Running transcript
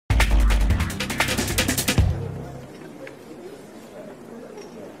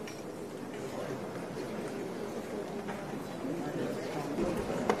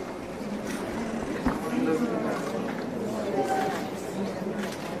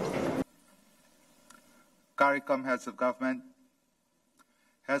CARICOM heads of government,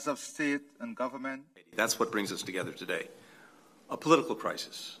 heads of state and government. That's what brings us together today. A political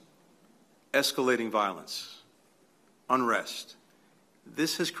crisis, escalating violence, unrest.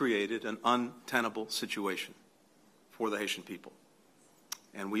 This has created an untenable situation for the Haitian people.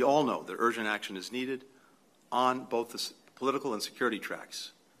 And we all know that urgent action is needed on both the political and security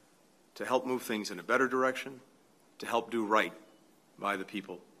tracks to help move things in a better direction, to help do right by the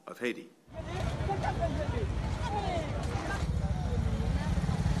people of Haiti.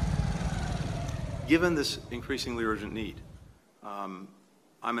 Given this increasingly urgent need, I'm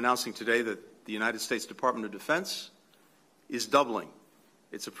announcing today that the United States Department of Defense is doubling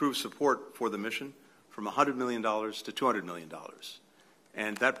its approved support for the mission from $100 million to $200 million.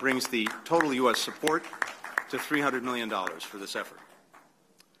 And that brings the total U.S. support to $300 million for this effort.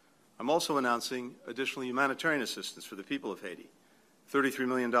 I'm also announcing additional humanitarian assistance for the people of Haiti, $33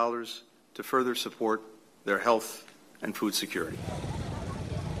 million to further support their health and food security.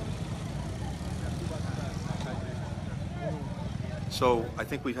 So I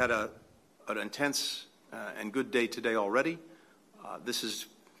think we've had an intense and good day today already. This is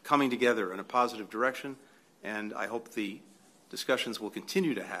coming together in a positive direction, and I hope the discussions we'll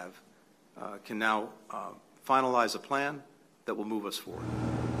continue to have can now finalize a plan that will move us forward.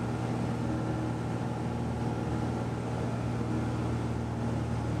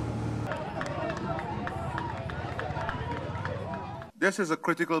 This is a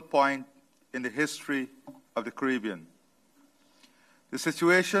critical point in the history of the Caribbean. The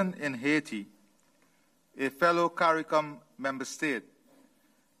situation in Haiti, a fellow CARICOM member state,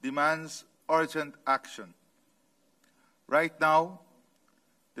 demands urgent action. Right now,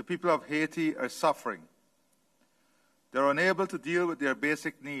 the people of Haiti are suffering. They're unable to deal with their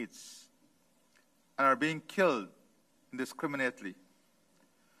basic needs and are being killed indiscriminately.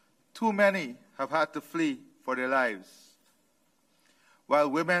 Too many have had to flee for their lives, while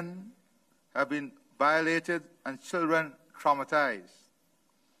women have been violated and children traumatized.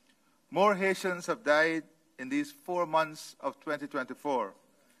 More Haitians have died in these 4 months of 2024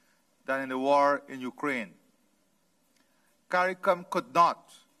 than in the war in Ukraine. CARICOM could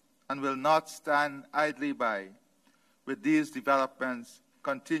not and will not stand idly by with these developments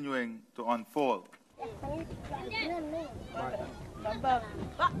continuing to unfold.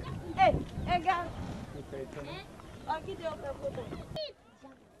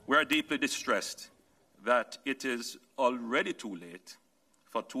 We are deeply distressed that it is already too late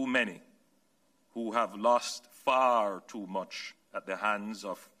for too many who have lost far too much at the hands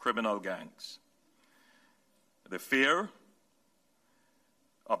of criminal gangs. The fear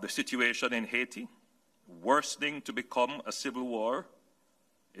of the situation in Haiti worsening to become a civil war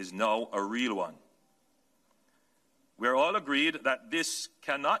is now a real one. We're all agreed that this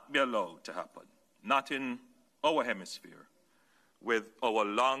cannot be allowed to happen, not in our hemisphere, with our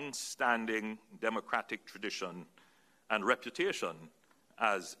long-standing democratic tradition and reputation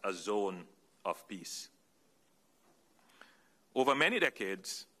as a zone of peace. Over many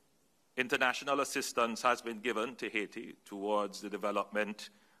decades, international assistance has been given to Haiti towards the development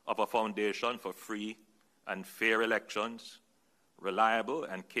of a foundation for free and fair elections, reliable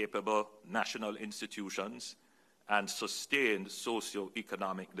and capable national institutions, and sustained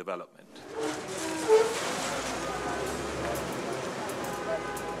socio-economic development.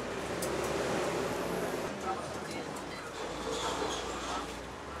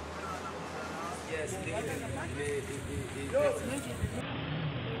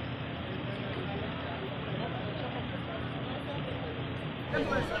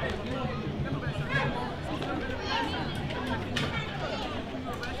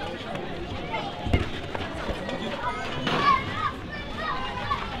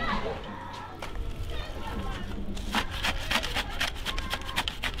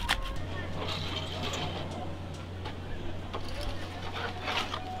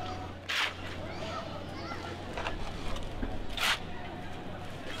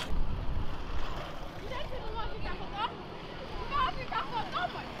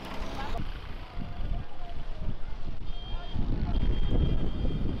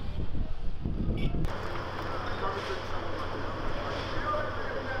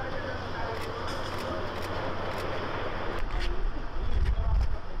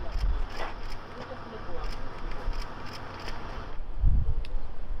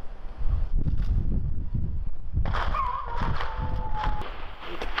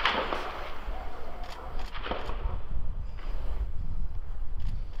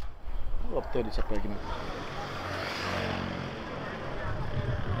 Optei essa página.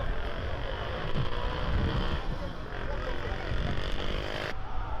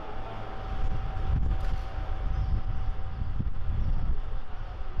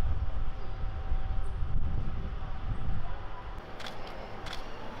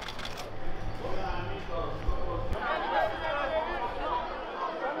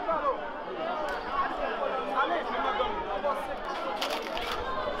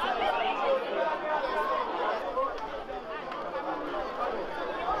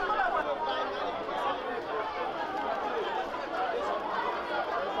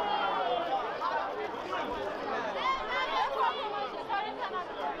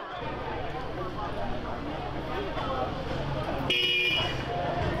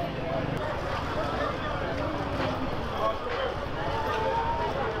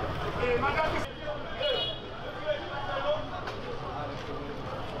 Mueve.